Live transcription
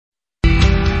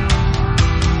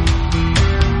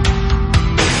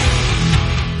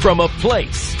from a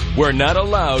place we're not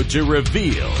allowed to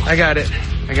reveal. I got it.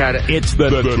 It's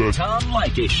the Tom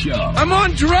Leykis Show. I'm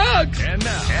on drugs. And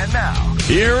now,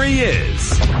 here he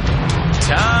is,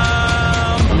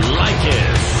 Tom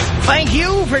Leykis. Thank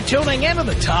you for tuning in to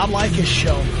the Tom Leykis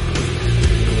Show.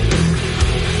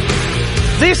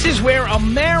 This is where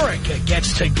America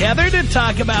gets together to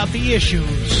talk about the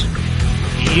issues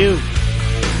you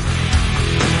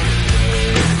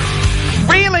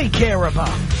really care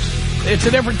about. It's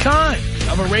a different kind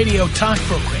of a radio talk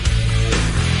program.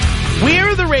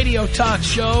 We're the radio talk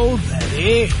show that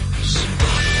is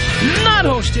not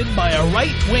hosted by a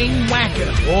right-wing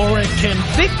whacker or a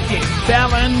convicted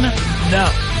felon. No.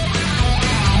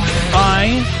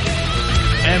 I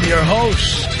am your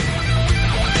host.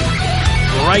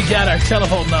 Write down our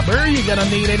telephone number. You're going to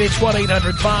need it. It's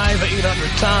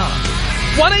 1-800-5800-TOM.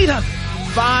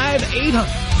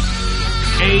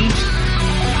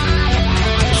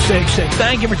 1-800-5800-866.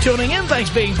 Thank you for tuning in. Thanks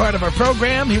for being part of our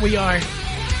program. Here we are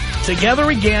together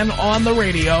again on the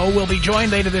radio. We'll be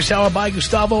joined later this hour by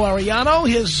Gustavo Arellano.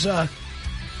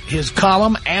 His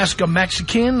column, Ask a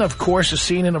Mexican, of course, is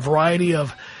seen in a variety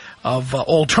of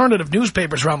alternative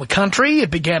newspapers around the country. It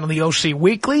began in the OC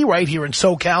Weekly right here in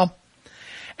SoCal.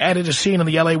 And it is seen in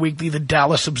the LA Weekly, the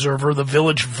Dallas Observer, the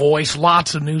Village Voice,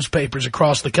 lots of newspapers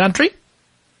across the country.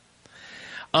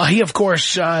 He, of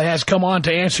course, has come on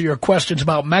to answer your questions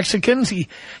about Mexicans. He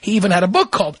even had a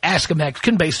book called Ask a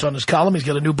Mexican based on his column. He's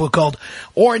got a new book called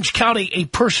Orange County, A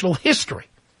Personal History.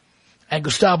 And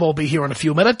Gustavo will be here in a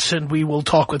few minutes, and we will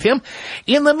talk with him.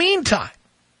 In the meantime,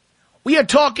 we are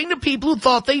talking to people who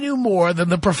thought they knew more than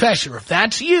the professor. If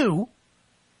that's you,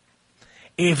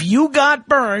 if you got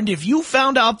burned, if you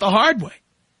found out the hard way,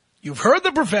 you've heard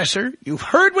the professor, you've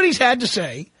heard what he's had to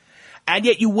say, and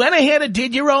yet you went ahead and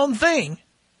did your own thing,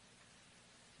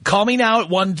 call me now at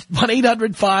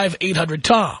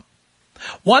 1-800-5800-TOM.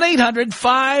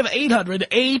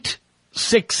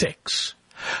 1-800-5800-866.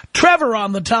 Trevor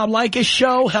on the Tom Leykis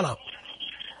Show. Hello.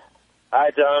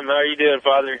 Hi, Tom. How are you doing,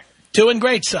 Father? Doing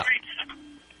great, son.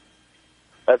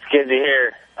 That's good to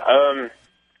hear.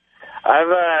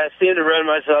 I've seemed to run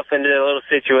myself into a little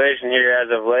situation here as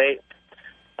of late.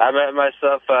 I met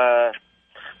myself a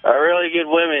really good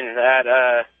woman at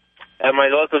my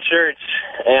local church,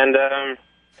 and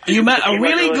you met a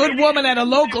really good woman at a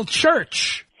local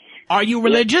church. Are you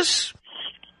religious?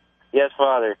 Yes,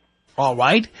 Father. All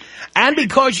right. And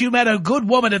because you met a good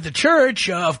woman at the church,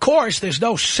 of course, there's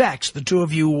no sex. The two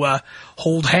of you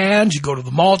hold hands. You go to the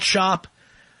malt shop.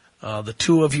 The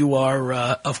two of you are,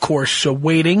 of course,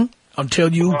 waiting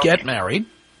until you get married.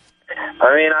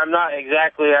 I mean, I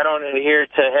don't adhere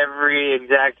to every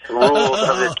exact rule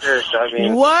of the church. I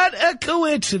mean, what a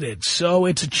coincidence. So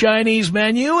it's a Chinese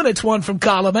menu, and it's one from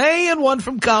column A and one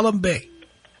from column B.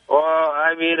 Well,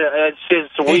 I mean, it's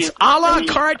just... It's a la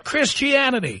carte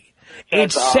Christianity.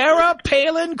 It's Sarah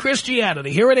Palin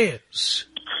Christianity. Here it is.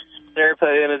 Sarah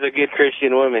Palin is a good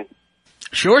Christian woman.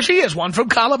 Sure she is. One from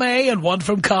column A and one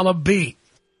from column B.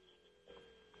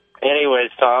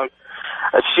 Anyways, Tom,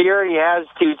 she already has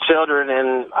 2 children,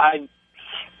 and I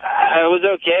was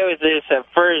okay with this at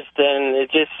first, and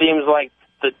it just seems like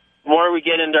the more we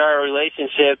get into our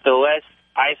relationship, the less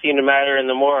I seem to matter, and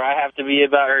the more I have to be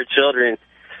about her children.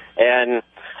 And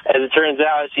as it turns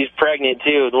out, she's pregnant,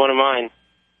 too, with one of mine.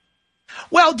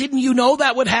 Well, didn't you know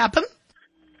that would happen?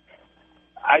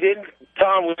 I didn't,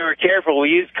 Tom. We were careful. We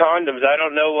used condoms. I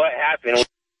don't know what happened.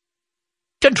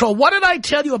 Control. What did I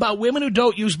tell you about women who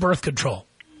don't use birth control?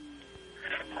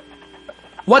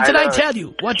 What did I tell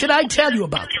you? What did I tell you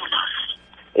about them?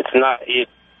 It's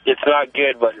not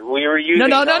good, but we were using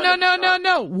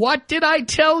No. What did I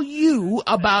tell you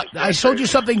about? I told you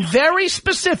something very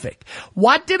specific.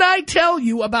 What did I tell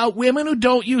you about women who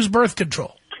don't use birth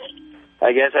control?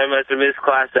 I guess I must have missed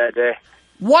class that day.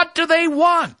 What do they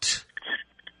want?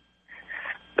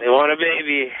 They want a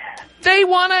baby. They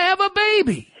want to have a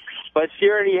baby. But she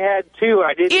already had 2.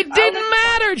 It didn't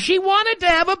matter. She wanted to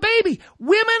have a baby.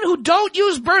 Women who don't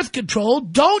use birth control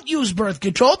don't use birth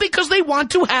control because they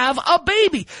want to have a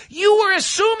baby. You were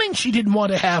assuming she didn't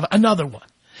want to have another one.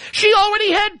 She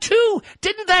already had 2.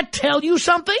 Didn't that tell you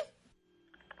something?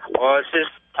 Well, it's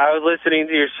just, I was listening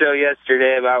to your show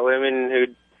yesterday about women who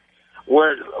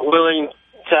weren't willing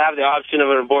to have the option of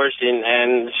an abortion,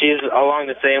 and she's along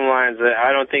the same lines.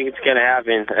 I don't think it's going to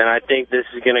happen, and I think this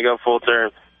is going to go full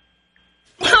term.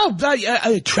 Well,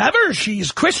 Trevor,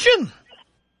 she's Christian.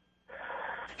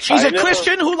 She's a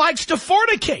Christian who likes to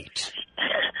fornicate.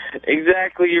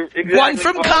 Exactly. One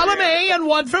from column A and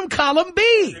one from column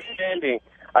B.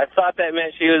 I thought that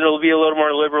meant she would be a little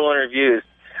more liberal in her views.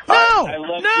 I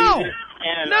love Jesus,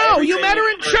 no, you met her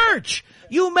in church.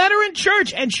 You met her in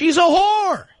church, and she's a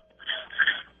whore.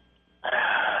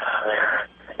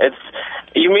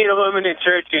 You meet a woman in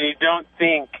church, and you don't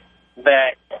think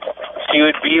that she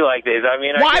would be like this. I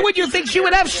mean, why would you think she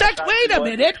would have sex? Wait a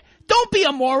minute. Don't be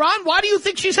a moron. Why do you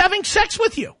think she's having sex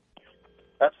with you?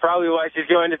 That's probably why she's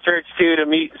going to church, too, to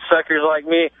meet suckers like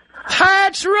me.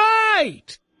 That's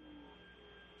right.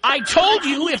 I told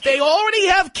you if they already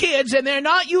have kids and they're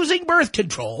not using birth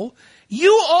control,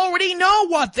 you already know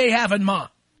what they have in mind.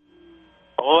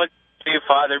 Oh,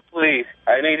 Father, please.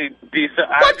 I need to do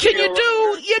something. What can you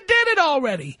do? You did it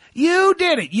already. You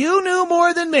did it. You knew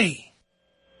more than me.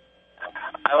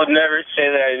 I would never say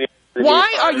that I knew.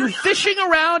 Why are you fishing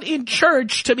around in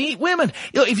church to meet women?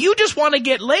 You know, if you just want to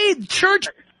get laid, church...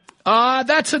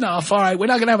 that's enough. All right, we're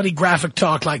not going to have any graphic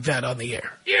talk like that on the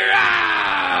air. You're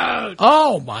out!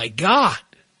 Oh, my God.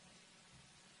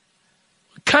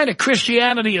 What kind of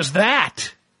Christianity is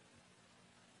that?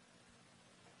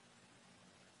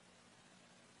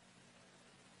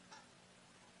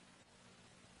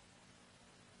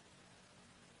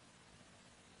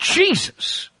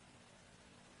 Jesus.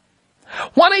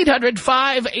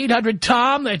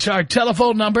 1-800-5800-TOM. That's our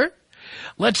telephone number.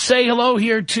 Let's say hello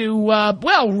here to,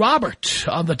 Robert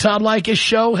on the Tom Leykis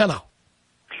show. Hello.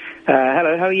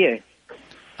 Hello, how are you?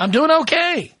 I'm doing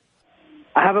okay.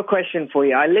 I have a question for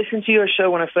you. I listened to your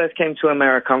show when I first came to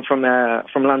America. I'm from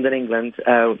London, England.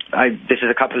 This is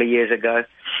a couple of years ago.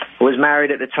 I was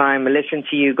married at the time. I listened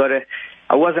to you.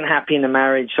 I wasn't happy in the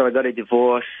marriage, so I got a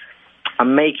divorce.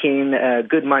 I'm making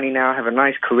good money now. I have a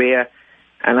nice career.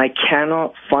 And I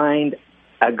cannot find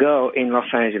a girl in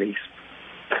Los Angeles.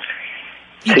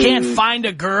 You can't find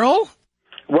a girl?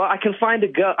 Well, I can find a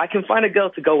girl. I can find a girl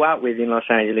to go out with in Los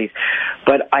Angeles,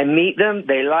 but I meet them.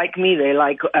 They like me. They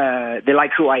like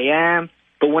who I am.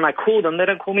 But when I call them, they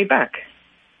don't call me back.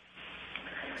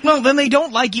 Well, then they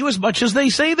don't like you as much as they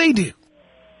say they do.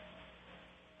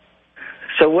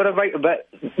 So what have I?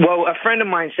 Well, a friend of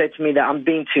mine said to me that I'm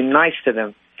being too nice to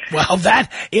them. Well,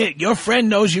 your friend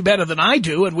knows you better than I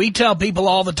do, and we tell people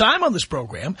all the time on this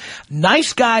program,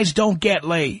 nice guys don't get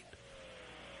laid.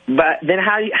 But then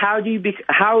how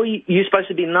are you supposed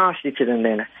to be nasty to them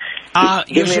then?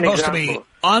 You're supposed to be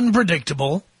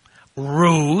unpredictable,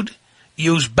 rude,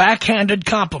 use backhanded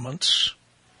compliments.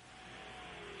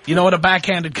 You know what a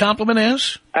backhanded compliment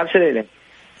is? Absolutely.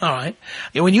 All right.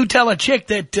 When you tell a chick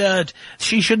that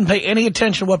she shouldn't pay any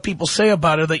attention to what people say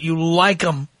about her, that you like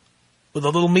them with a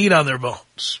little meat on their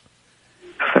bones.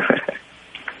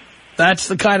 That's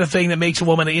the kind of thing that makes a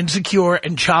woman insecure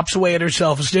and chops away at her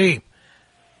self-esteem.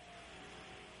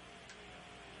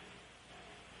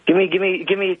 Give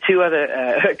me two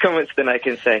other comments that I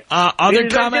can say. Other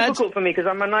it's comments? It's difficult for me because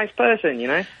I'm a nice person, you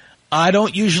know? I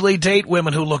don't usually date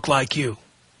women who look like you.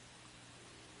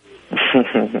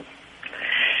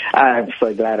 I'm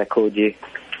so glad I called you.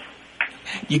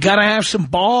 You got to have some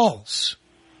balls.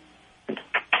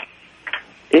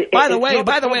 By the way,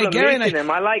 Gary and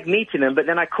I like meeting them, but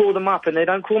then I call them up and they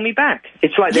don't call me back.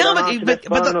 It's like they don't answer the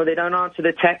phone or they don't answer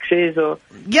the texts or...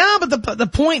 Yeah, but the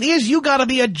point is you got to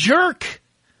be a jerk.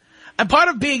 And part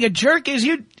of being a jerk is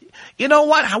you know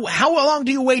what? How long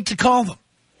do you wait to call them?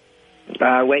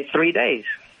 Wait 3 days.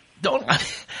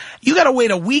 You got to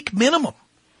wait a week minimum.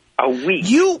 A week?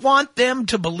 You want them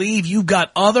to believe you've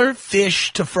got other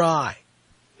fish to fry.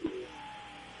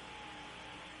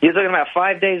 You're talking about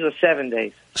 5 days or 7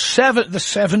 days? The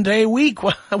 7-day week.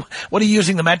 What are you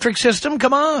using, the metric system?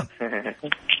 Come on.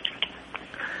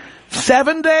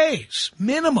 7 days,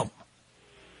 minimum.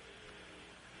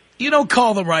 You don't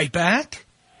call them right back.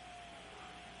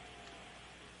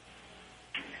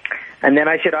 And then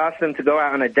I should ask them to go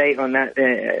out on a date on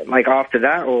that, like after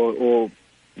that, or...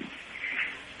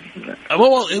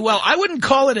 Well, I wouldn't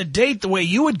call it a date the way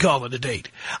you would call it a date.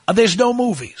 There's no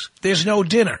movies. There's no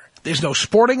dinner. There's no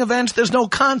sporting events. There's no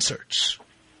concerts.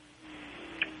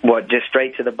 What, just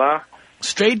straight to the bar?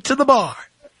 Straight to the bar.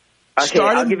 Okay,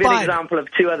 I'll give you an example of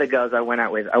 2 other girls I went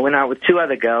out with. I went out with 2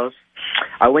 other girls.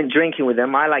 I went drinking with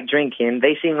them. I like drinking.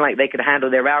 They seemed like they could handle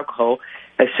their alcohol.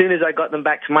 As soon as I got them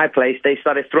back to my place, they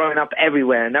started throwing up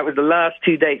everywhere. And that was the last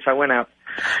 2 dates I went out.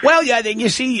 Well, yeah, you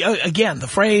see, again, the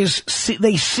phrase,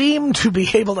 they seem to be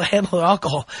able to handle their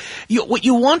alcohol. What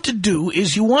you want to do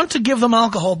is you want to give them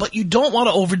alcohol, but you don't want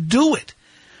to overdo it.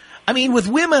 I mean, with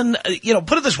women,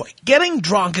 put it this way. Getting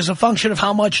drunk is a function of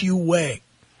how much you weigh.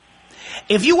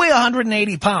 If you weigh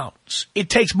 180 pounds, it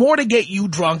takes more to get you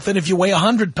drunk than if you weigh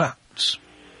 100 pounds.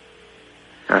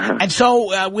 And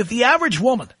so with the average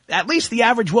woman, at least the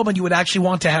average woman you would actually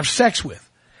want to have sex with,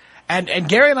 And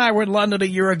Gary and I were in London a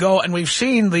year ago, and we've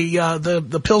seen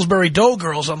the Pillsbury Dough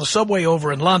girls on the subway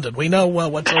over in London. We know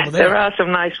what's over there. There are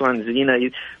some nice ones,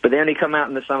 but they only come out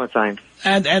in the summertime.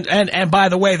 And by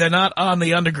the way, they're not on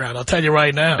the underground. I'll tell you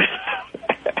right now.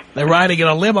 They're riding in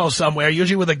a limo somewhere,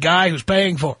 usually with a guy who's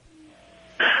paying for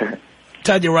it.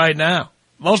 Tell you right now.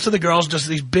 Most of the girls just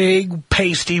these big,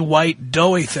 pasty, white,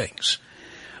 doughy things.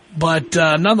 But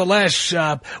nonetheless,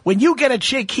 when you get a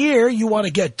chick here, you want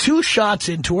to get 2 shots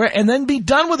into her and then be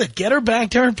done with it. Get her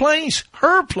back to her place.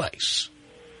 Her place.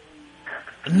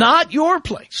 Not your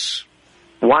place.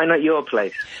 Why not your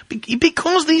place?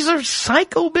 Because these are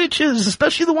psycho bitches,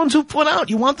 especially the ones who put out.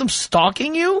 You want them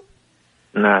stalking you?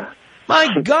 No.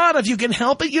 My God, if you can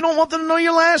help it, you don't want them to know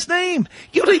your last name.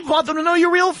 You don't even want them to know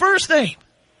your real first name.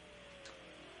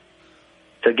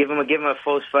 So give them a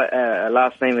false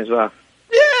last name as well.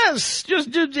 Yes,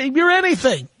 just you're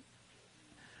anything.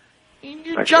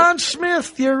 You're John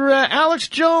Smith, you're Alex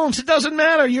Jones. It doesn't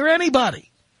matter. You're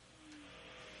anybody.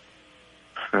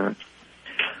 Well,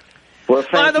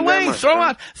 by the way, throw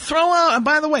out. And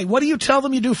by the way, what do you tell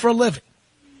them you do for a living?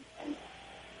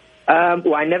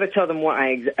 Well, I never tell them what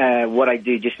I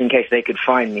do, just in case they could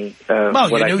find me.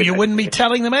 Well, you wouldn't be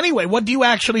telling them anyway. What do you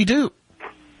actually do?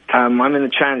 I'm in the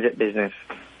transit business.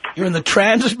 You're in the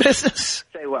transit business?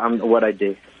 Say what I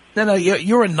do. No,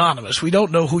 you're anonymous. We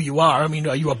don't know who you are. I mean,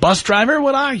 are you a bus driver?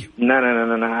 What are you? No.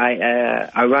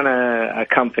 I run a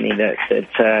company that's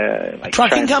like a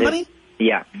trucking transit. company?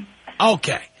 Yeah.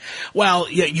 Okay. Well,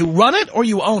 you run it or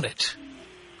you own it?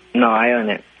 No, I own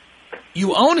it.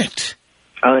 You own it?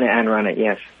 Own it and run it,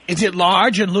 yes. Is it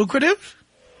large and lucrative?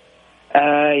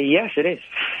 Yes, it is.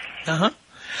 Uh-huh.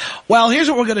 Well, here's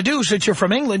what we're going to do. Since you're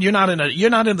from England, you're not in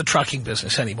the trucking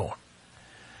business anymore.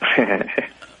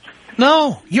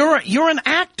 No, you're an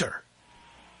actor.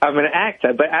 I'm an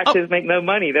actor, but actors make no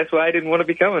money. That's why I didn't want to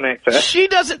become an actor.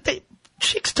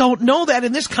 Chicks don't know that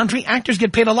in this country. Actors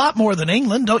get paid a lot more than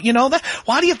England. Don't you know that?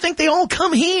 Why do you think they all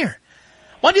come here?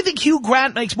 Why do you think Hugh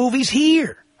Grant makes movies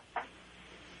here?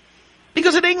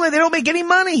 Because in England, they don't make any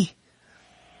money.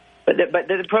 But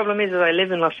the problem is I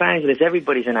live in Los Angeles.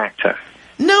 Everybody's an actor.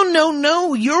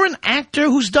 No. You're an actor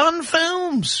who's done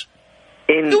films.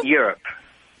 In Europe.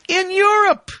 In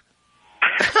Europe.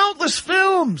 Countless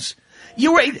films.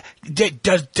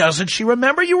 Doesn't she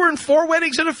remember? You were in 4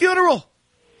 Weddings and a Funeral.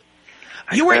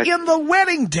 You were in The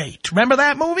Wedding Date. Remember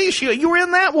that movie? You were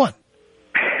in that one.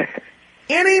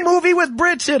 Any movie with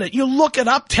Brits in it. You look it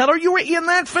up. Tell her you were in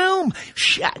that film.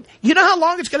 You know how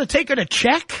long it's going to take her to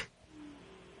check?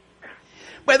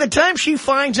 By the time she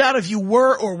finds out if you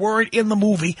were or weren't in the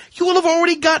movie, you will have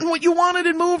already gotten what you wanted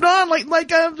and moved on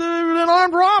like an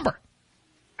armed robber.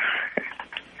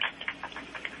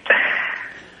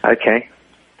 Okay.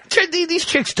 These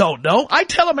chicks don't know. I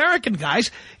tell American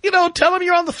guys, tell them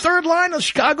you're on the 3rd line of the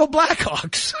Chicago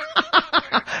Blackhawks.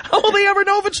 How will they ever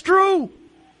know if it's true?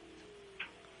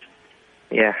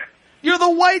 Yeah. You're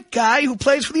the white guy who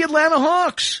plays for the Atlanta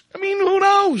Hawks. I mean, who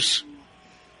knows?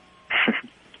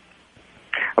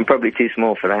 I'm probably too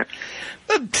small for that.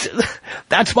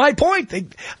 That's my point.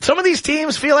 Some of these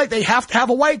teams feel like they have to have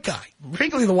a white guy.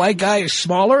 Particularly the white guy is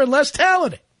smaller and less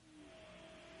talented.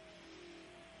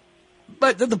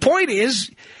 But the point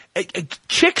is,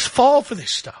 chicks fall for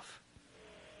this stuff.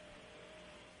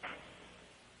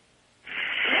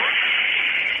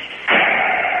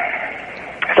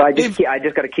 So I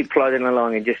just got to keep plodding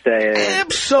along and just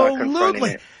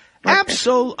absolutely.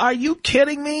 Okay. Are you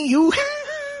kidding me? You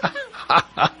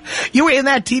were in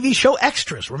that TV show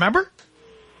Extras, remember?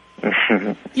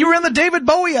 You were in the David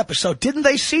Bowie episode. Didn't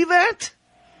they see that?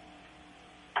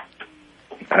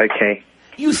 Okay.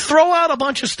 You throw out a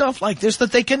bunch of stuff like this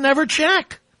that they can never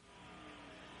check.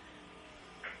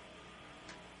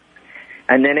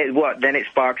 And then Then it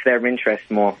sparks their interest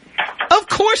more. Of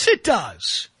course it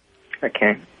does.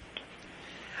 Okay.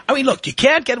 I mean, look, you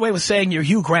can't get away with saying you're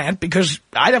Hugh Grant because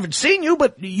I haven't seen you,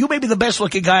 but you may be the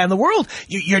best-looking guy in the world.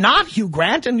 You're not Hugh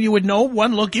Grant, and you would know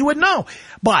one look you would know.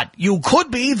 But you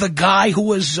could be the guy who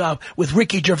was with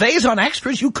Ricky Gervais on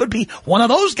Extras. You could be one of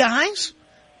those guys.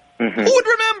 Mm-hmm. Who would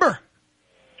remember?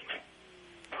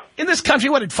 In this country,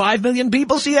 what, did 5 million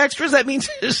people see Extras? That means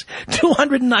there's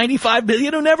 295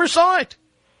 million who never saw it.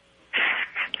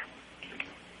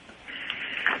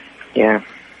 Yeah.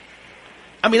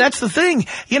 I mean, that's the thing.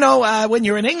 When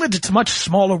you're in England, it's a much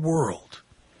smaller world.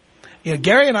 You know,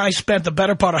 Gary and I spent the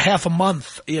better part of half a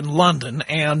month in London,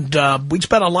 and we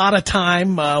spent a lot of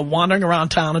time wandering around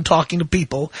town and talking to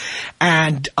people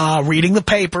and reading the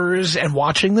papers and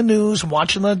watching the news and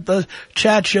watching the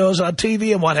chat shows on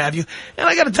TV and what have you. And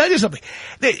I got to tell you something.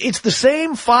 It's the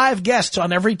same 5 guests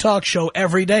on every talk show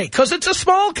every day because it's a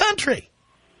small country.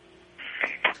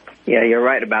 Yeah, you're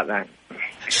right about that.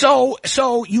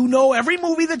 So you know every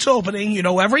movie that's opening, you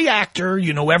know every actor,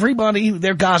 you know everybody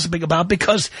they're gossiping about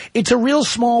because it's a real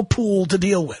small pool to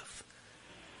deal with.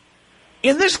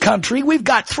 In this country, we've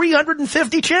got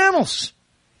 350 channels.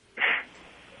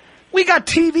 We got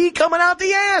TV coming out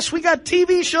the ass. We got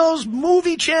TV shows,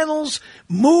 movie channels,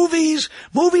 movies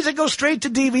that go straight to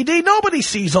DVD. Nobody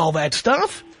sees all that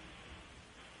stuff.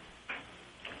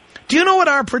 Do you know what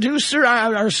our producer,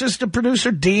 our assistant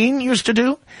producer, Dean, used to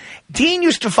do? Dean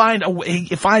used to find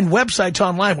websites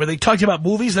online where they talked about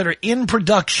movies that are in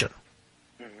production,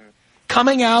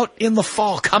 coming out in the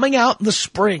fall, coming out in the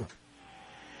spring.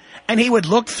 And he would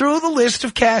look through the list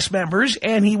of cast members,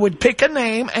 and he would pick a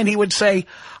name, and he would say,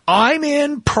 I'm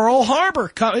in Pearl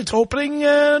Harbor. It's opening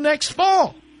next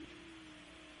fall.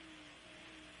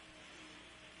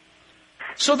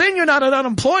 So then you're not an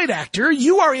unemployed actor.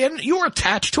 You're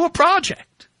attached to a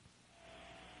project.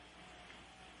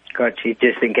 Got you,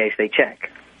 just in case they check.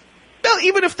 Well,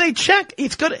 even if they check,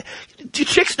 it's good. Do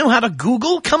chicks know how to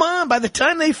Google? Come on, by the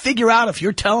time they figure out if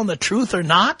you're telling the truth or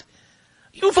not,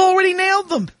 you've already nailed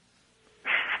them.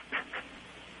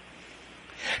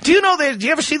 Do you know that? Do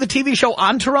you ever see the TV show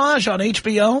Entourage on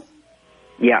HBO?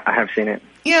 Yeah, I have seen it.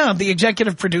 Yeah, the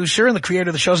executive producer and the creator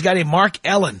of the show is a guy named Mark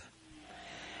Ellen.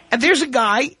 And there's a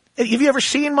guy, have you ever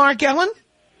seen Mark Ellen?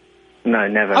 No,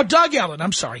 never. Oh, Doug Ellen,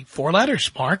 I'm sorry. 4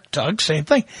 letters, Mark, Doug, same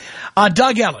thing.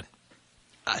 Doug Ellen.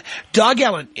 Doug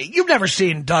Ellen, you've never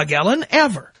seen Doug Ellen,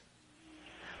 ever.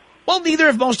 Well, neither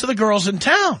have most of the girls in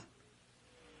town.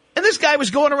 And this guy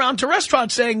was going around to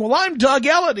restaurants saying, well, I'm Doug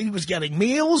Ellen. He was getting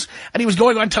meals, and he was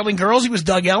going on telling girls he was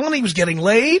Doug Ellen. He was getting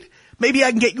laid. Maybe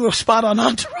I can get you a spot on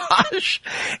Entourage.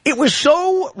 It was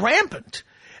so rampant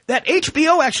that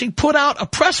HBO actually put out a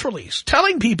press release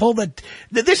telling people that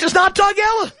this is not Doug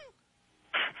Ellen.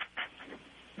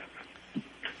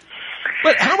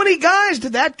 But how many guys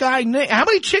did that guy nail? How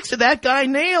many chicks did that guy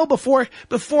nail before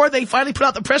they finally put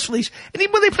out the press release? And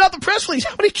even when they put out the press release,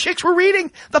 how many chicks were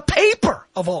reading the paper,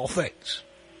 of all things?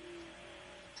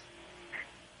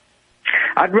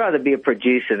 I'd rather be a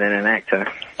producer than an actor.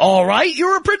 All right,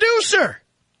 you're a producer.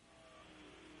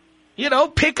 You know,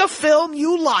 pick a film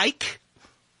you like,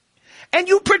 and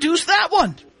you produce that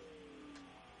one.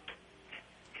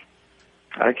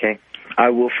 Okay.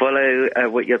 I will follow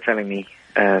what you're telling me,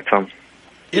 Tom.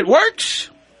 It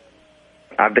works.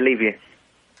 I believe you.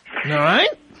 All right.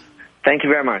 Thank you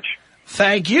very much.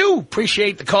 Thank you.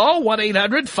 Appreciate the call.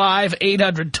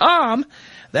 1-800-5800-TOM.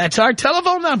 That's our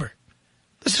telephone number.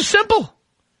 This is simple.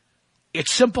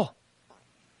 It's simple.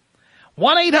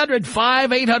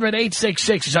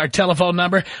 1-800-5800-866 is our telephone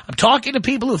number. I'm talking to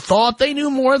people who thought they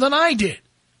knew more than I did.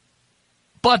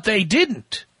 But they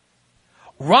didn't.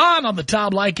 Ron on the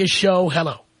Tom Leykis show.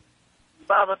 Hello.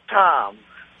 Father Tom.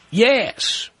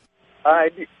 Yes. I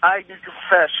do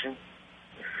confession.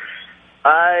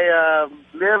 I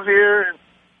live here,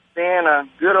 being a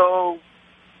good old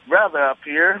brother up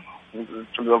here, a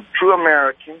true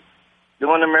American,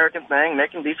 doing the American thing,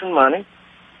 making decent money.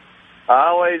 I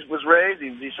always was raised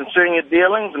in sincere your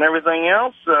dealings and everything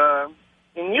else,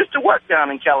 and used to work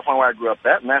down in California where I grew up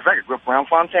at. Matter of fact, I grew up around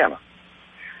Fontana.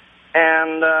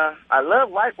 And I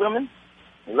love white women,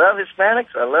 I love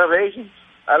Hispanics, I love Asians,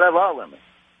 I love all women.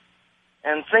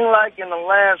 And seems like in the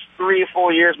last 3 or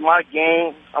 4 years, my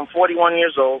game, I'm 41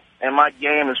 years old, and my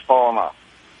game has fallen off.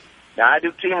 Now, I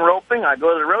do team roping, I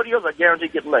go to the rodeos, I guarantee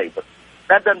to get laid, but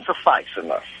that doesn't suffice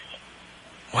enough.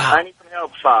 Wow. I need some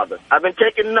help, Father. I've been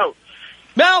taking notes.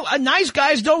 Well, nice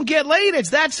guys don't get laid.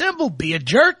 It's that simple. Be a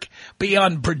jerk. Be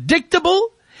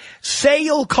unpredictable. Say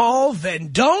you'll call, then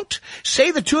don't.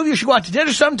 Say the two of you should go out to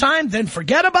dinner sometime, then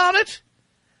forget about it.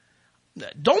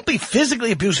 Don't be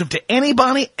physically abusive to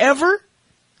anybody ever.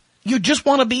 You just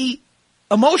want to be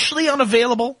emotionally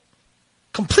unavailable,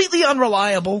 completely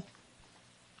unreliable.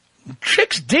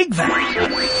 Chicks dig that.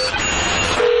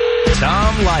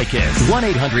 Tom Leykis.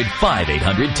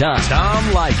 1-800-5800-TOM. Tom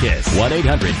Leykis.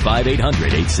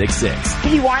 1-800-5800-866.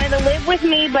 He wanted to live with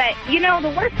me, but, you know,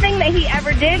 the worst thing that he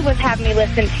ever did was have me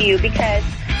listen to you, because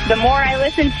the more I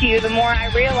listen to you, the more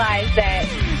I realize that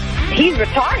he's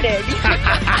retarded.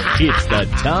 It's the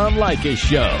Tom Leykis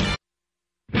Show.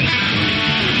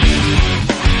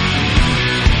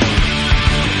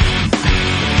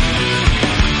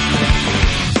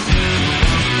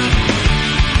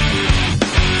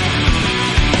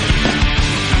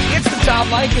 Tom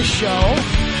Leykis Show.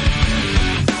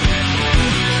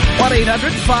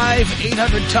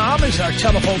 1-800-5800-TOM is our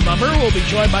telephone number. We'll be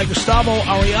joined by Gustavo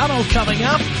Arellano coming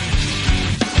up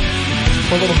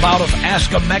for a little bout of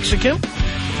Ask a Mexican.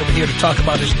 He'll be here to talk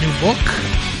about his new book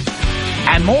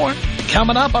and more.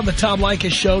 Coming up on the Tom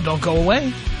Leykis Show. Don't go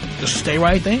away. Just stay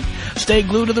right there. Stay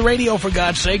glued to the radio, for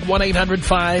God's sake.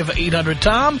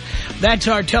 1-800-5800-TOM. That's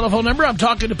our telephone number. I'm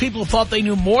talking to people who thought they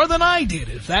knew more than I did.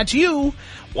 If that's you,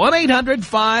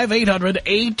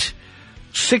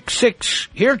 1-800-5800-866.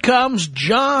 Here comes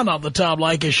John on the Tom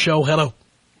Leykis Show. Hello.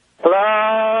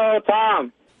 Hello,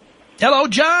 Tom. Hello,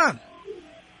 John.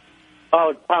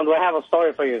 Oh, Tom, do I have a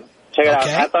story for you? Check it out.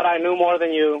 I thought I knew more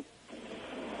than you.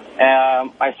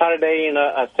 I started dating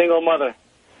a single mother.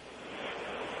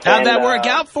 How'd that work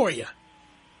out for you?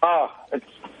 Oh, it's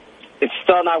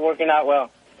still not working out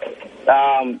well.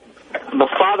 The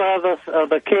father of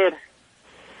the kid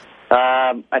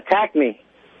attacked me.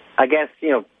 I guess,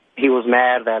 he was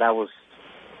mad that I was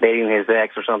dating his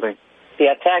ex or something. He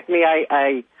attacked me.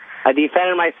 I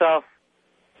defended myself.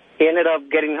 He ended up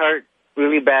getting hurt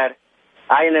really bad.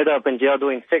 I ended up in jail,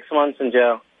 doing 6 months in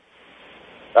jail.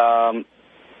 I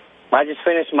just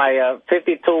finished my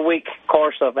 52-week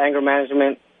course of anger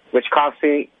management, which cost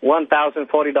me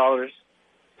 $1,040.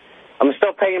 I'm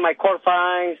still paying my court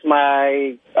fines,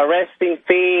 my arresting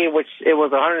fee, which it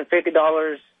was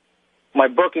 $150, my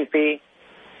booking fee.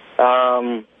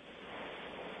 The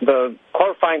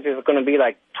court fines is going to be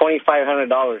like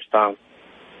 $2,500, Tom.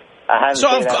 So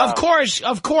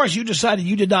of course, you decided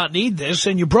you did not need this,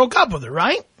 and you broke up with her,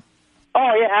 right?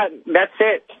 Oh yeah, that's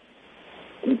it.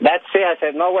 That's it. I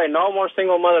said, no way, no more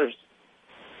single mothers.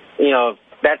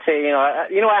 That's it. I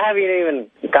haven't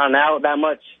even gone out that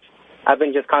much. I've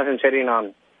been just concentrating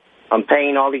on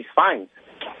paying all these fines.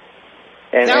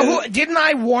 Didn't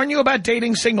I warn you about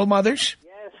dating single mothers?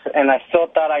 Yes, and I still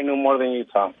thought I knew more than you,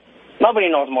 Tom. Nobody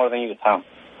knows more than you, Tom.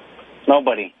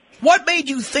 Nobody. What made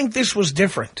you think this was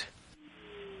different?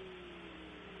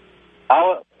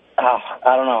 I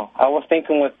don't know. I was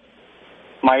thinking with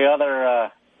my other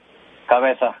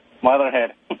cabeza, my other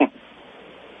head.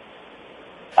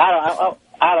 I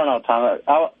don't know, Tom.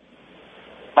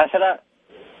 I said,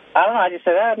 I don't know. I just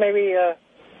said, maybe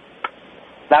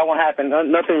that won't happen.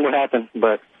 Nothing would happen,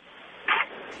 but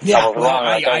yeah.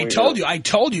 I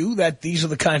told you that these are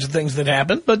the kinds of things that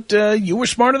happen, but you were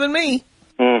smarter than me.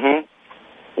 Mm-hmm.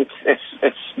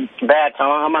 It's bad,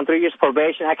 Tom. I'm on 3 years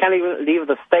probation. I can't even leave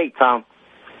the state, Tom.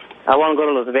 I want to go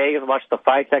to Las Vegas, watch the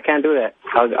fights. I can't do that.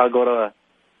 I'll go to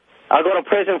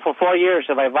prison for 4 years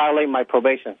if I violate my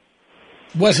probation.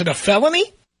 Was it a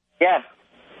felony? Yeah.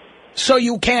 So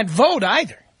you can't vote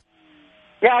either?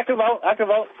 Yeah, I could vote.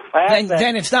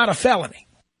 Then it's not a felony.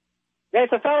 Yeah,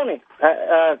 it's a felony.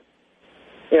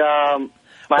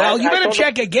 Well, you better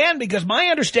check again, because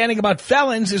my understanding about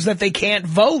felons is that they can't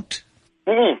vote.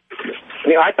 Mm-hmm.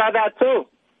 I thought that too.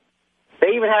 They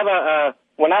even have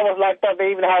when I was locked up,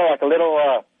 they even had like a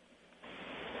little,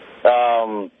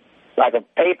 like a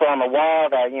paper on the wall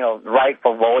that, right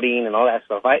for voting and all that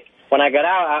stuff. When I got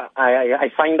out, I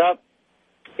signed up,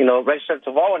 registered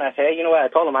to vote, and I said, hey, you know what? I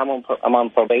told them I'm on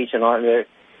probation.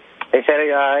 They said,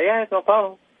 yeah, it's no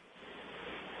problem.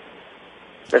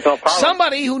 There's no problem.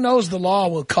 Somebody who knows the law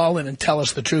will call in and tell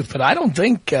us the truth, but I don't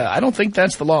think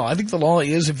that's the law. I think the law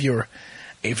is if you're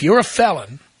a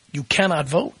felon, you cannot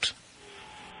vote.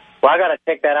 Well, I got to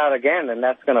check that out again, and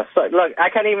that's going to suck. Look, I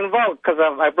can't even vote because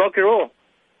I broke your rule.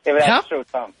 If that's true,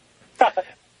 Tom.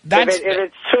 If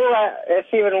it's true,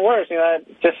 it's even worse.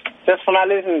 Just for not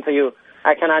listening to you,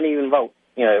 I cannot even vote.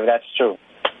 If that's true.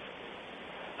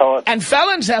 So, and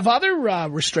felons have other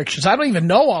restrictions. I don't even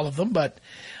know all of them, but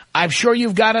I'm sure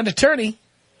you've got an attorney.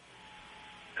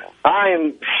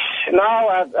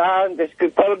 This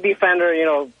public defender,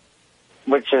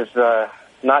 which is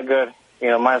not good.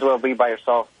 Might as well be by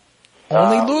yourself.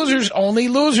 Only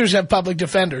losers have public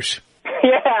defenders.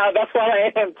 Yeah, that's what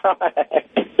I am, Tom.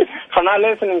 For not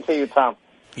listening to you, Tom.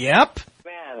 Yep.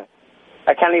 Man,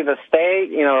 I can't leave the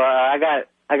state. I got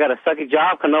a sucky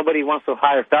job because nobody wants to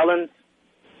hire felons.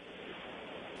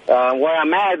 Where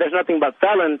I'm at, there's nothing but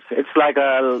felons. It's like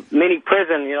a mini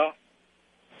prison,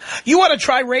 You want to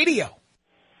try radio?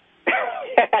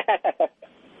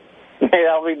 Maybe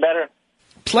that'll be better.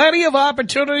 Plenty of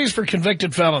opportunities for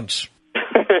convicted felons.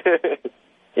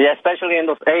 Yeah, especially in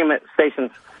those AM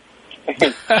stations.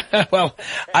 Well,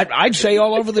 I'd say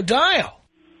all over the dial.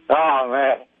 Oh,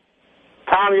 man.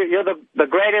 Tom, you're the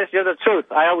greatest. You're the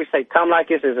truth. I always say Tom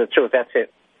Leykis is the truth. That's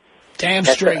it. Damn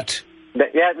straight.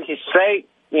 Yeah, he's straight.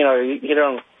 You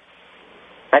don't.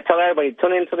 I tell everybody,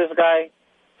 tune into this guy.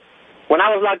 when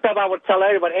I was locked up, I would tell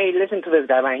everybody, hey, listen to this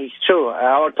guy, man. He's true.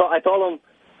 I told him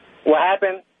what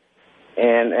happened,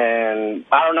 and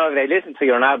I don't know if they listen to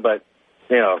you or not, but,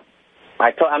 you know,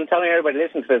 I'm telling everybody,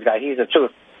 listen to this guy. He's the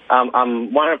truth. I'm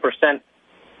 100%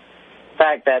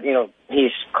 fact that, you know,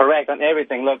 he's correct on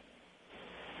everything. Look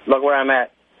where I'm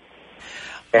at.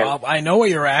 And well, I know where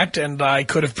you're at, and I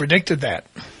could have predicted that.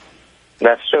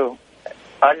 That's true.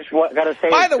 I just got to say...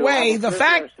 By the way, the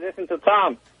fact... Listen to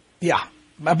Tom. Yeah.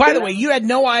 By the way, you had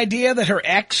no idea that her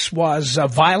ex was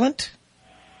violent?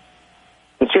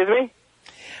 Excuse me?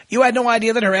 You had no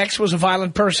idea that her ex was a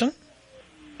violent person?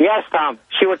 Yes, Tom.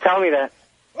 She would tell me that.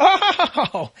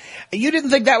 Oh, you didn't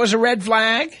think that was a red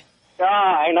flag? Oh,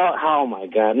 I know. Oh, my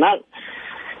God.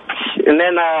 And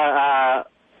then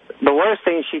the worst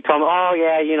thing, she told me, oh,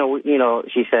 yeah, you know,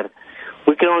 she said,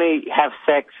 we can only have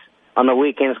sex on the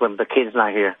weekends when the kid's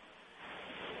not here.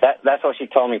 That's what she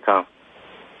told me, Tom.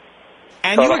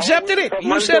 And so you accepted it.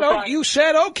 You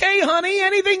said, okay, honey,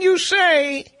 anything you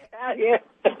say. Yeah.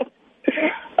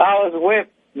 I was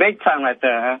whipped big time right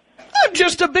there, huh? I'm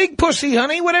just a big pussy,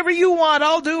 honey. Whatever you want,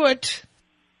 I'll do it.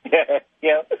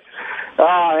 Yeah.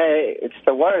 Oh, hey, it's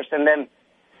the worst. And then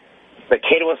the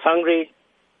kid was hungry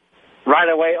right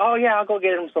away. Oh, yeah, I'll go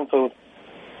get him some food.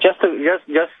 Just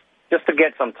to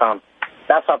get some, Tom.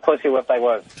 That's how pussy whipped I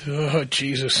was. Oh,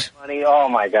 Jesus. Honey, oh,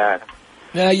 my God.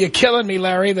 Now, you're killing me,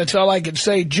 Larry. That's all I can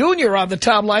say. Junior on the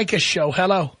Tom Leykis show.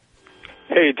 Hello.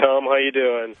 Hey, Tom. How you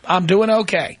doing? I'm doing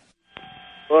okay.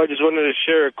 Well, I just wanted to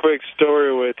share a quick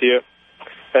story with you.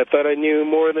 I thought I knew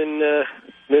more than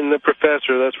the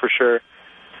professor, that's for sure.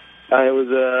 I was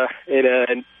in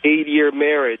an 8-year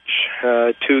marriage,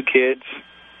 2 kids.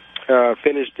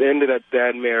 Ended up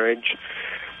that marriage.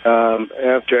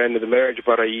 After I ended the marriage,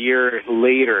 about a year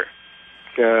later,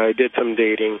 I did some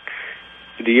dating.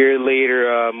 A year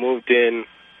later, moved in,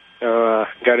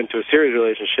 got into a serious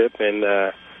relationship, and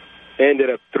ended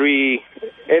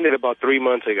about 3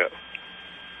 months ago.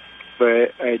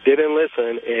 But I didn't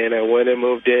listen, and I went and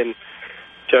moved in,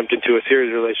 jumped into a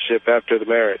serious relationship after the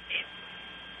marriage.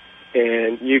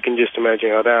 And you can just imagine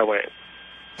how that went.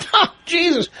 Oh,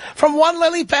 Jesus. From one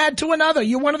lily pad to another.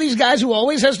 You're one of these guys who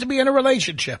always has to be in a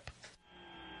relationship.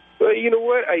 Well, you know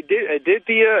what? I did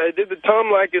the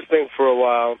Tom Leykis thing for a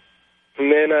while.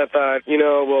 And then I thought,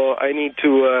 I need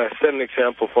to set an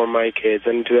example for my kids.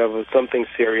 I need to have something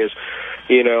serious,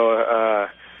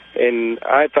 and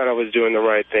I thought I was doing the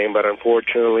right thing, but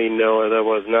unfortunately, no, that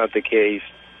was not the case.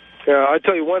 I'll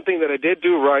tell you one thing that I did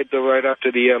do right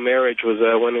after the marriage was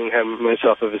I went and had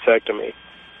myself a vasectomy.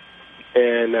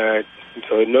 And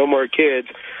so no more kids,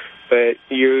 but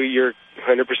you're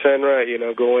 100%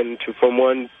 right, going from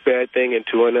one bad thing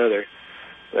into another.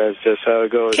 That's just how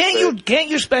it goes. Can't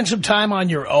you spend some time on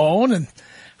your own and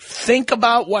think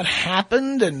about what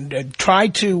happened and try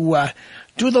to do a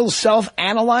little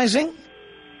self-analyzing?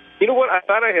 You know what? I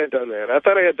thought I had done that.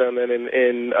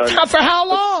 For how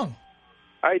long?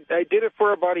 I did it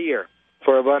for about a year.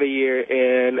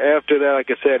 And after that, like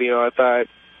I said, I thought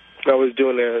I was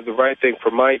doing the right thing for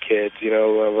my kids, I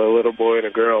have a little boy and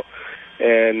a girl.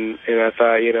 And I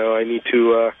thought, I need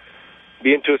to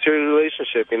be into a serious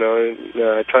relationship,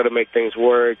 try to make things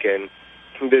work. And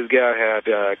this guy had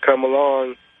come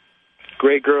along,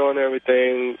 great girl and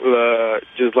everything,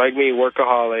 just like me,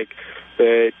 workaholic.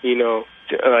 But,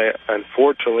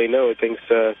 unfortunately, no, things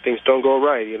don't go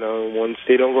right. Once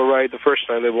they don't go right the first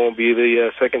time, they won't be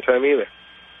the second time either,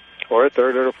 or a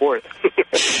third or a fourth.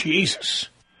 Jesus.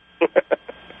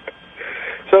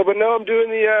 So, but no, I'm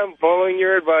doing following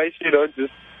your advice,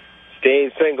 just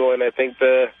staying single, and I think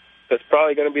that's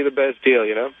probably going to be the best deal,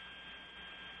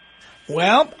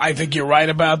 Well, I think you're right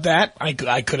about that. I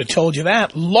could have told you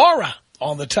that. Laura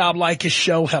on the Tom Leykis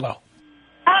show. Hello.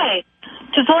 Hi.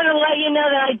 Just wanted to let you know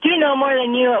that I do know more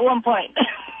than you at one point.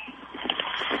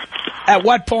 At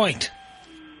what point?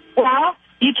 Well,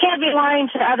 you can't be lying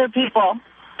to other people.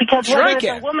 Because sure whether it's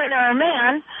a woman or a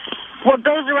man, what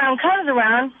goes around comes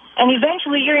around, and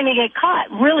eventually you're going to get caught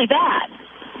really bad.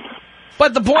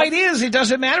 But the point is, it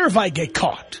doesn't matter if I get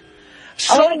caught.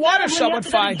 So what if someone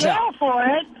finds out? For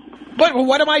it. But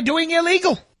what am I doing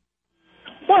illegal?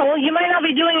 Well, you might not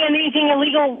be doing anything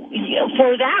illegal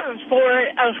for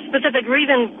a specific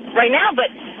reason right now, but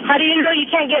how do you know you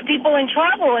can't get people in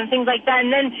trouble and things like that?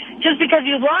 And then just because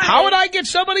you lie... How would I get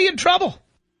somebody in trouble?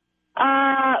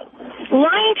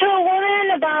 Lying to a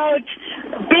woman about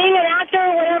being an actor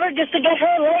or whatever just to get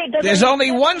her laid. There's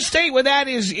only one state where that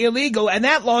is illegal, and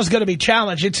that law is going to be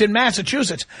challenged. It's in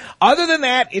Massachusetts. Other than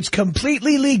that, it's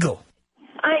completely legal.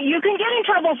 You can get in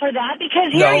trouble for that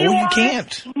because No, here you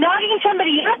can't. Knocking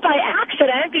somebody up by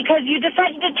accident because you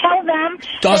decided to tell them.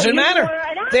 Doesn't that you matter. were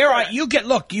an actor. There are.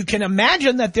 You can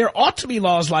imagine that there ought to be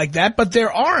laws like that, but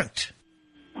there aren't.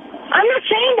 I'm not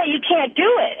saying that you can't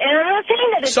do it, and I'm not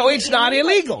saying that. So it's not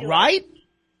illegal, right?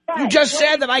 You just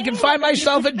said that I can find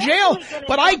myself in jail,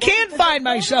 but I can't find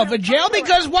myself in jail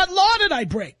because what law did I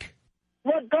break?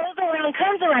 What goes around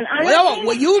comes around.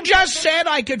 Well, you just said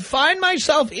I could find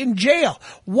myself in jail.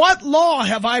 What law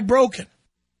have I broken?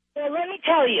 Well, let me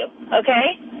tell you,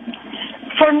 okay?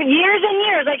 For years and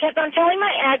years, I kept on telling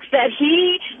my ex that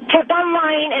he kept on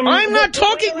lying. And I'm not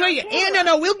talking. No,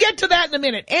 we'll get to that in a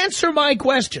minute. Answer my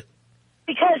question.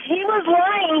 Because he was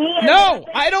lying. No,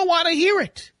 I don't want to hear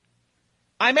it.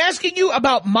 I'm asking you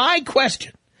about my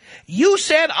question. You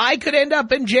said I could end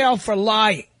up in jail for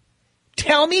lying.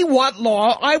 Tell me what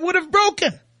law I would have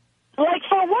broken. Like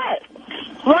for what?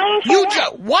 Lying for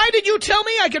what? Why did you tell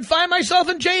me I could find myself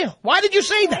in jail? Why did you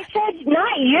say that? I said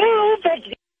not you, but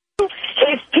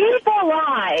if people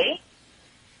lie,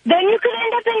 then you could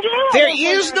end up in jail. There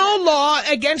is no law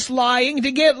against lying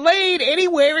to get laid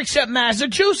anywhere except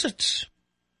Massachusetts.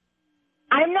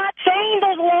 I'm not saying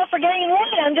there's a law for getting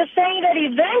laid. I'm just saying that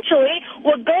eventually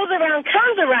what goes around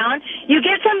comes around. You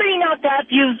get somebody knocked up.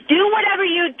 You do whatever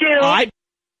you do.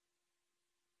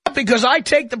 Because I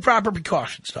take the proper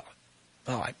precautions, darling.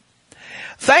 All right.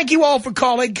 Thank you all for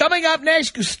calling. Coming up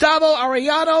next, Gustavo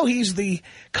Arellano. He's the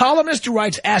columnist who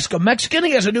writes Ask a Mexican.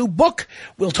 He has a new book.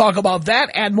 We'll talk about that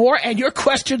and more, and your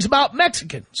questions about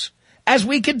Mexicans as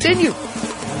we continue.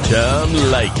 Tom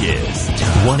Leykis.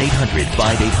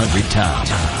 1-800-5800-TOM.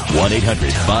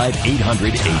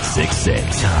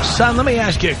 1-800-5800-866. Son, let me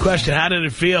ask you a question. How did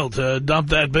it feel to dump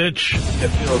that bitch? It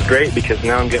feels great because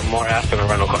now I'm getting more ass than a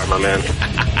rental car, my man.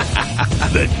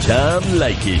 The Tom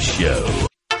Leykis Show.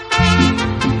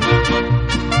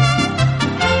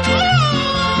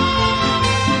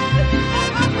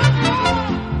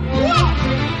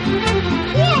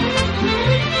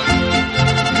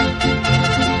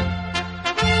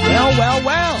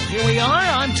 Well, here we are.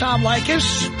 I'm Tom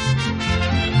Leykis.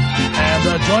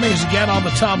 And joining us again on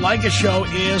the Tom Leykis Show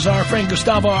is our friend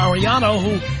Gustavo Arellano,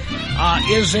 who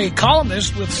is a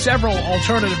columnist with several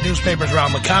alternative newspapers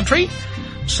around the country,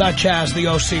 such as the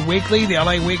OC Weekly, the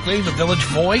LA Weekly, the Village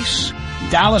Voice,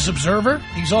 Dallas Observer.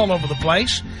 He's all over the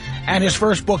place. And his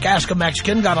first book, Ask a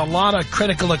Mexican, got a lot of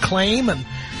critical acclaim, and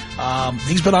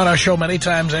he's been on our show many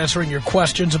times answering your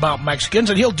questions about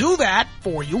Mexicans, and he'll do that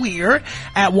for you here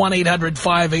at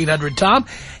 1-800-5800-TOM.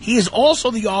 He is also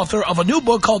the author of a new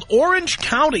book called Orange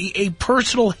County, A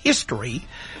Personal History.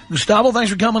 Gustavo,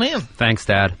 thanks for coming in. Thanks,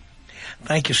 Dad.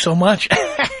 Thank you so much.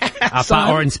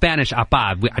 Apa, or in Spanish,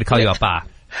 apa. I'd call you apa.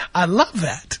 I love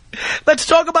that. Let's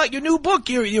talk about your new book.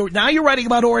 Now you're writing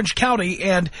about Orange County,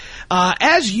 and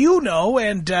as you know,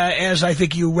 and as I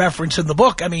think you reference in the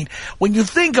book, I mean, when you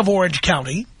think of Orange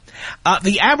County,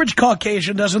 the average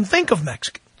Caucasian doesn't think of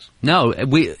Mexicans. No,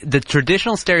 the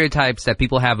traditional stereotypes that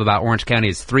people have about Orange County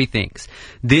is three things: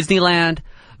 Disneyland,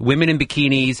 women in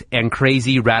bikinis, and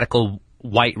crazy radical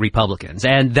white Republicans.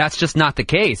 And that's just not the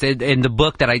case. In the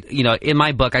book that in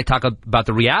my book, I talk about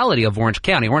the reality of Orange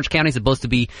County. Orange County is supposed to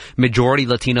be majority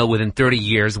Latino within 30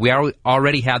 years. We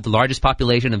already have the largest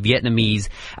population of Vietnamese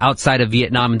outside of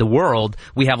Vietnam in the world.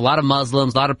 We have a lot of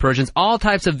Muslims, a lot of Persians, all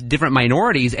types of different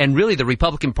minorities. And really the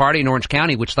Republican Party in Orange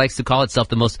County, which likes to call itself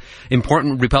the most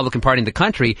important Republican Party in the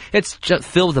country, it's just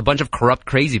filled with a bunch of corrupt,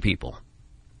 crazy people.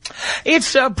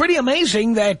 It's pretty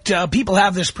amazing that people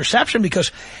have this perception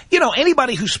because,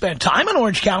 anybody who spent time in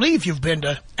Orange County, if you've been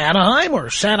to Anaheim or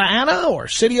Santa Ana or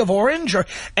City of Orange or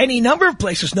any number of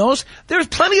places, knows there's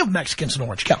plenty of Mexicans in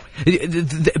Orange County.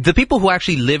 The people who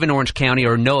actually live in Orange County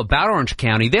or know about Orange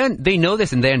County, they know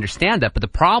this and they understand that. But the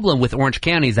problem with Orange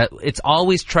County is that it's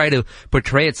always tried to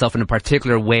portray itself in a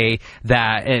particular way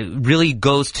that really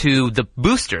goes to the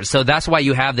boosters. So that's why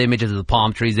you have the images of the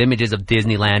palm trees, the images of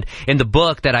Disneyland. In the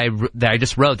book that I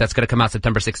just wrote, that's going to come out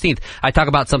September 16th, I talk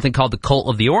about something called the cult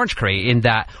of the Orange Crate, in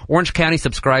that Orange County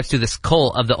subscribes to this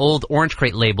cult of the old Orange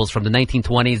Crate labels from the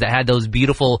 1920s that had those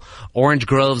beautiful orange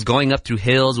groves going up through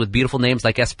hills with beautiful names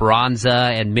like Esperanza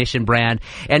and Mission Brand.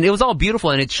 And it was all beautiful,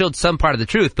 and it showed some part of the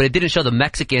truth, but it didn't show the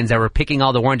Mexicans that were picking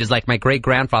all the oranges like my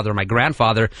great-grandfather or my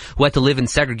grandfather, who had to live in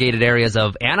segregated areas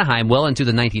of Anaheim well into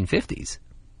the 1950s.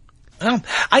 Well,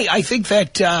 I think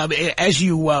that as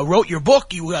you wrote your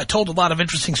book, you told a lot of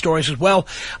interesting stories as well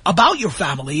about your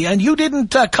family, and you didn't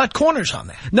cut corners on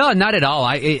that. No, not at all.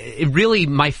 It really,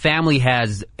 my family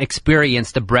has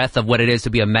experienced the breadth of what it is to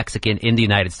be a Mexican in the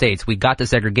United States. We got the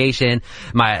segregation.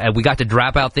 We got the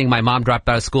dropout thing. My mom dropped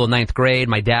out of school in 9th grade.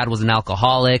 My dad was an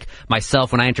alcoholic.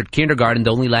 Myself, when I entered kindergarten,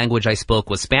 the only language I spoke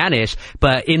was Spanish.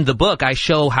 But in the book, I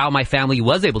show how my family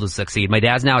was able to succeed. My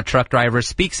dad's now a truck driver,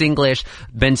 speaks English,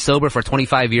 been sober for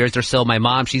 25 years or so. My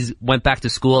mom, she's went back to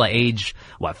school at age,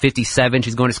 57.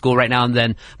 She's going to school right now. And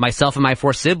then myself and my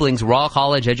 4 siblings were all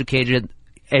college educated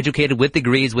with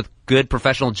degrees, with good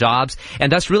professional jobs.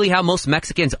 And that's really how most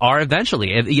Mexicans are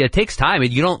eventually. It takes time.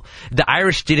 The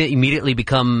Irish didn't immediately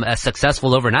become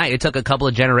successful overnight. It took a couple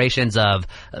of generations of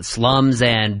slums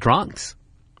and drunks.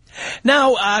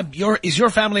 Now, is your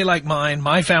family like mine?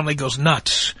 My family goes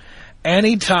nuts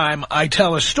anytime I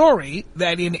tell a story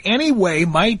that in any way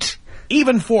might,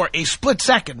 even for a split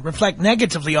second, reflect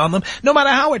negatively on them, no matter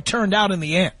how it turned out in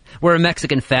the end. We're a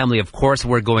Mexican family. Of course,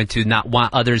 we're going to not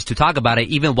want others to talk about it,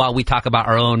 even while we talk about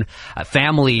our own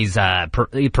families,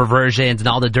 perversions and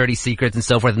all the dirty secrets and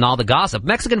so forth and all the gossip.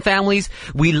 Mexican families,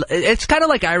 it's kind of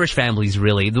like Irish families,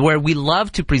 really, where we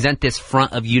love to present this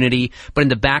front of unity, but in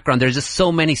the background, there's just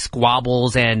so many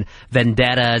squabbles and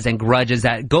vendettas and grudges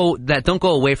that don't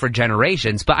go away for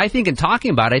generations. But I think in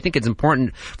talking about it, I think it's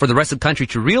important for the rest of the country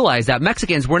to realize that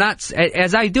Mexicans, we're not,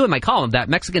 as I do in my column, that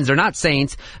Mexicans are not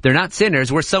saints, they're not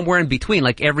sinners, we're somewhere in between,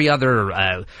 like every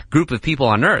other group of people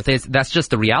on Earth. That's just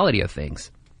the reality of things.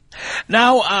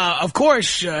 Now, of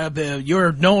course,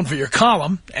 you're known for your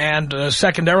column and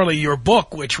secondarily your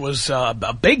book, which was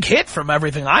a big hit from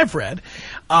everything I've read.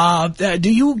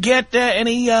 Do you get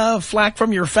any flack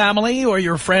from your family or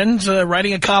your friends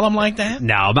writing a column like that?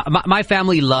 No, my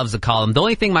family loves a column. The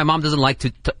only thing my mom doesn't like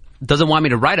doesn't want me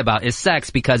to write about is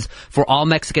sex, because for all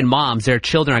Mexican moms, their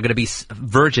children are going to be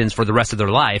virgins for the rest of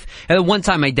their life. And at one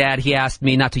time, my dad, he asked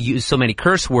me not to use so many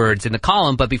curse words in the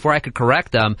column, but before I could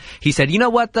correct them, he said, you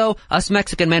know what, though? Us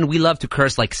Mexican men, we love to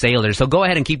curse like sailors, so go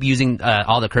ahead and keep using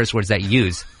all the curse words that you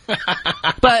use.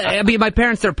 But, I mean, my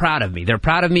parents, they're proud of me. They're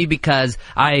proud of me because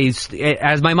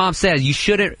as my mom says, you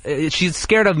shouldn't, she's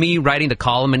scared of me writing the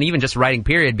column and even just writing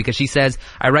period, because she says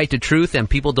I write the truth and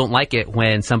people don't like it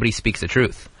when somebody speaks the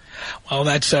truth. Well,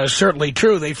 that's certainly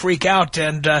true. They freak out.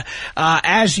 And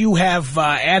as you have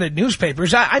added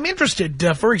newspapers, I'm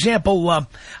interested. For example,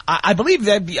 I believe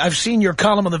that I've seen your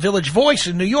column on the Village Voice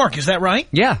in New York. Is that right?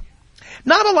 Yeah.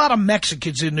 Not a lot of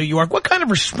Mexicans in New York. What kind of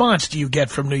response do you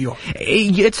get from New York?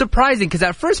 It's surprising, because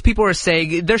at first people are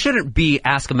saying there shouldn't be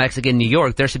Ask a Mexican in New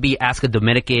York. There should be Ask a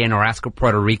Dominican or Ask a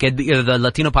Puerto Rican, the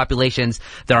Latino populations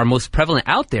that are most prevalent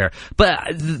out there. But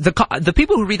the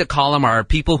people who read the column are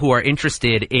people who are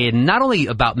interested in not only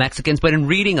about Mexicans, but in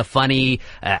reading a funny,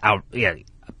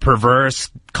 perverse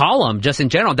column just in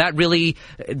general. That really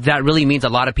means a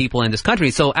lot of people in this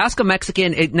country. So Ask a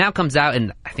Mexican, it now comes out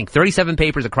in, I think, 37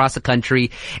 papers across the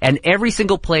country, and every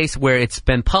single place where it's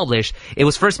been published, it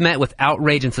was first met with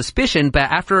outrage and suspicion, but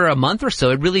after a month or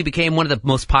so, it really became one of the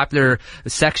most popular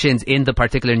sections in the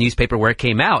particular newspaper where it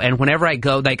came out. And whenever I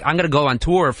go, like, I'm going to go on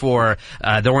tour for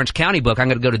the Orange County book. I'm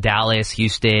going to go to Dallas,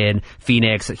 Houston,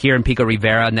 Phoenix, here in Pico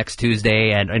Rivera next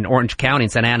Tuesday, and in Orange County in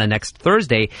Santa Ana next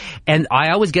Thursday. And I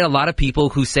always get a lot of people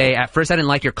who say, at first I didn't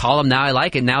like your column, now I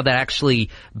like it, now that actually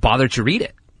bothered to read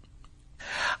it.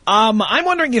 I'm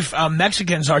wondering if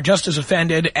Mexicans are just as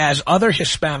offended as other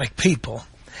Hispanic people.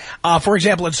 For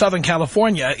example, in Southern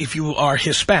California, if you are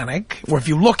Hispanic, or if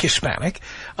you look Hispanic,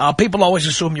 people always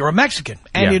assume you're a Mexican.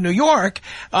 And in New York,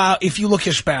 if you look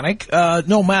Hispanic,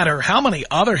 no matter how many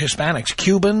other Hispanics,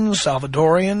 Cubans,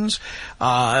 Salvadorians,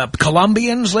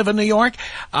 Colombians live in New York,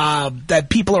 that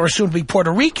people are assumed to be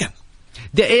Puerto Rican.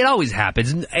 It always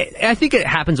happens. I think it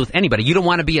happens with anybody. You don't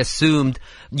want to be assumed.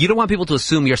 You don't want people to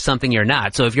assume you're something you're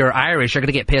not. So if you're Irish, you're going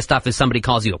to get pissed off if somebody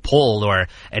calls you a Pole or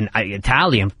an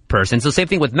Italian person. So same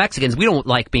thing with Mexicans. We don't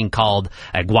like being called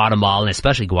Guatemalan,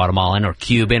 especially Guatemalan or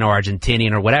Cuban or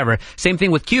Argentinian or whatever. Same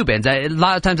thing with Cubans. A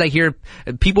lot of times I hear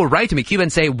people write to me,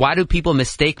 Cubans say, why do people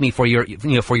mistake me for your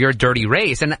dirty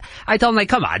race? And I tell them, like,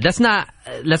 come on, let's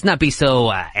not be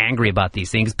so angry about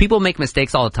these things. People make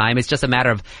mistakes all the time. It's just a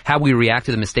matter of how we react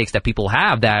to the mistakes that people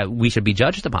have that we should be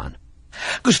judged upon.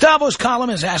 Gustavo's column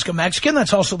is Ask a Mexican.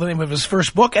 That's also the name of his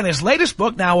first book. And his latest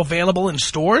book, now available in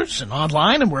stores and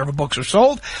online and wherever books are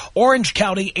sold, Orange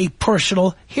County, A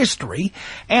Personal History.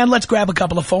 And let's grab a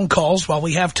couple of phone calls while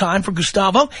we have time for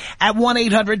Gustavo at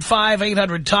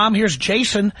 1-800-5800-TOM. Here's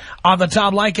Jason on the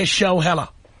Tom Leykis Show. Hello.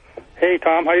 Hey,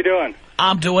 Tom. How you doing?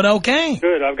 I'm doing okay.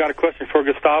 Good. I've got a question for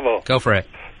Gustavo. Go for it.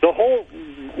 The whole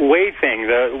way thing,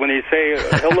 when you say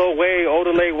hello way,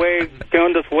 odele way,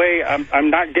 going this way, I'm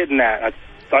not getting that.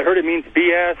 I heard it means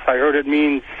BS. I heard it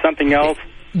means something else.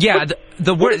 Yeah,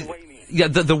 the word... Yeah,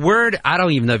 the word, I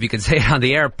don't even know if you can say it on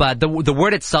the air, but the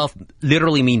word itself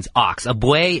literally means ox. A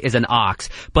buey is an ox.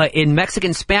 But in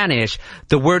Mexican Spanish,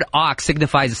 the word ox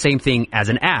signifies the same thing as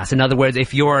an ass. In other words,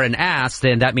 if you're an ass,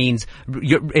 then that means,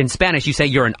 in Spanish, you say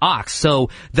you're an ox. So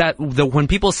when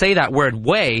people say that word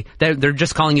buey, they're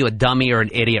just calling you a dummy or an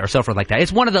idiot or so forth like that.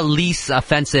 It's one of the least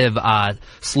offensive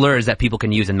slurs that people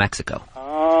can use in Mexico.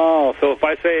 Oh, so if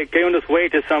I say going this way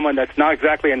to someone, that's not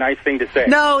exactly a nice thing to say.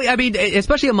 No, I mean,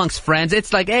 especially amongst friends,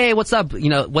 it's like, hey, what's up?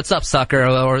 What's up, sucker?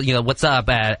 Or what's up,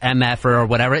 MF or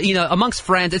whatever. Amongst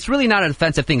friends, it's really not an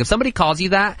offensive thing. If somebody calls you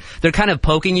that, they're kind of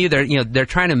poking you. They're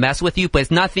trying to mess with you, but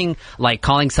it's nothing like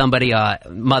calling somebody a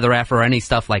mother F or any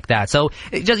stuff like that. So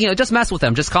just mess with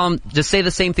them. Just call them. Just say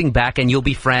the same thing back, and you'll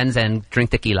be friends and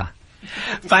drink tequila.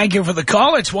 Thank you for the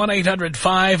call. It's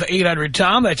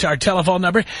 1-800-5800-TOM. That's our telephone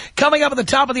number. Coming up at the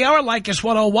top of the hour, Leykis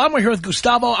 101, we're here with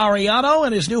Gustavo Arellano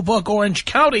and his new book, Orange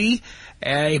County,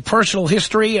 A Personal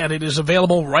History, and it is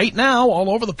available right now all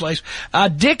over the place.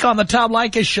 Dick on the Tom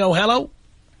Leykis Show. Hello.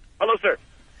 Hello, sir.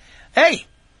 Hey.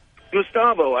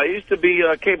 Gustavo, I used to be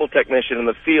a cable technician in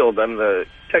the field. I'm the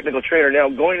technical trainer now.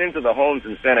 Going into the homes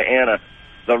in Santa Ana,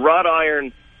 the wrought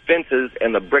iron fences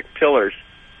and the brick pillars,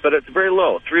 but it's very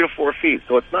low, 3 to 4 feet,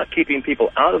 so it's not keeping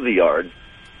people out of the yards,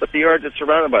 but the yards are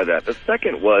surrounded by that. The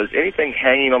second was anything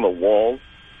hanging on the walls,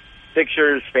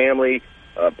 pictures, family,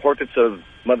 portraits of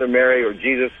Mother Mary or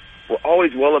Jesus, were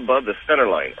always well above the center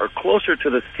line, or closer to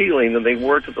the ceiling than they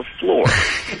were to the floor.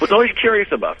 I was always curious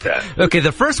about that. Okay,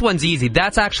 the first one's easy.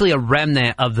 That's actually a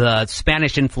remnant of the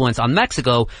Spanish influence on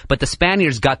Mexico, but the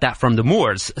Spaniards got that from the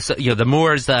Moors. So, the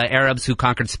Moors, the Arabs who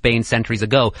conquered Spain centuries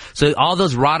ago. So all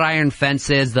those wrought iron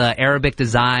fences, the Arabic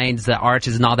designs, the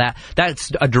arches and all that,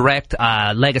 that's a direct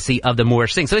legacy of the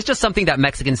Moorish thing. So it's just something that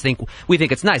Mexicans think, we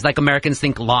think it's nice. Like Americans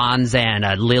think lawns and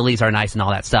lilies are nice and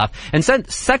all that stuff. And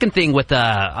second thing with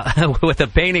with the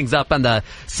paintings up on the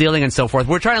ceiling and so forth,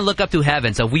 we're trying to look up to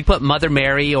heaven. So if we put Mother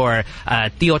Mary or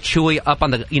Tio Chuy up on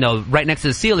the, right next to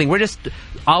the ceiling, we're just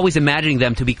always imagining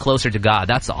them to be closer to God.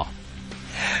 That's all.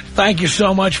 Thank you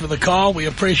so much for the call. We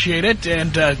appreciate it.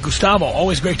 And Gustavo,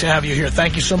 always great to have you here.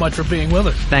 Thank you so much for being with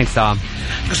us. Thanks, Tom.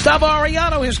 Gustavo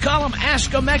Arellano, his column,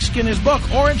 Ask a Mexican, his book,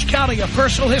 Orange County, A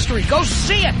Personal History. Go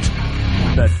see it.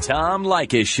 The Tom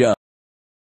Leykis Show.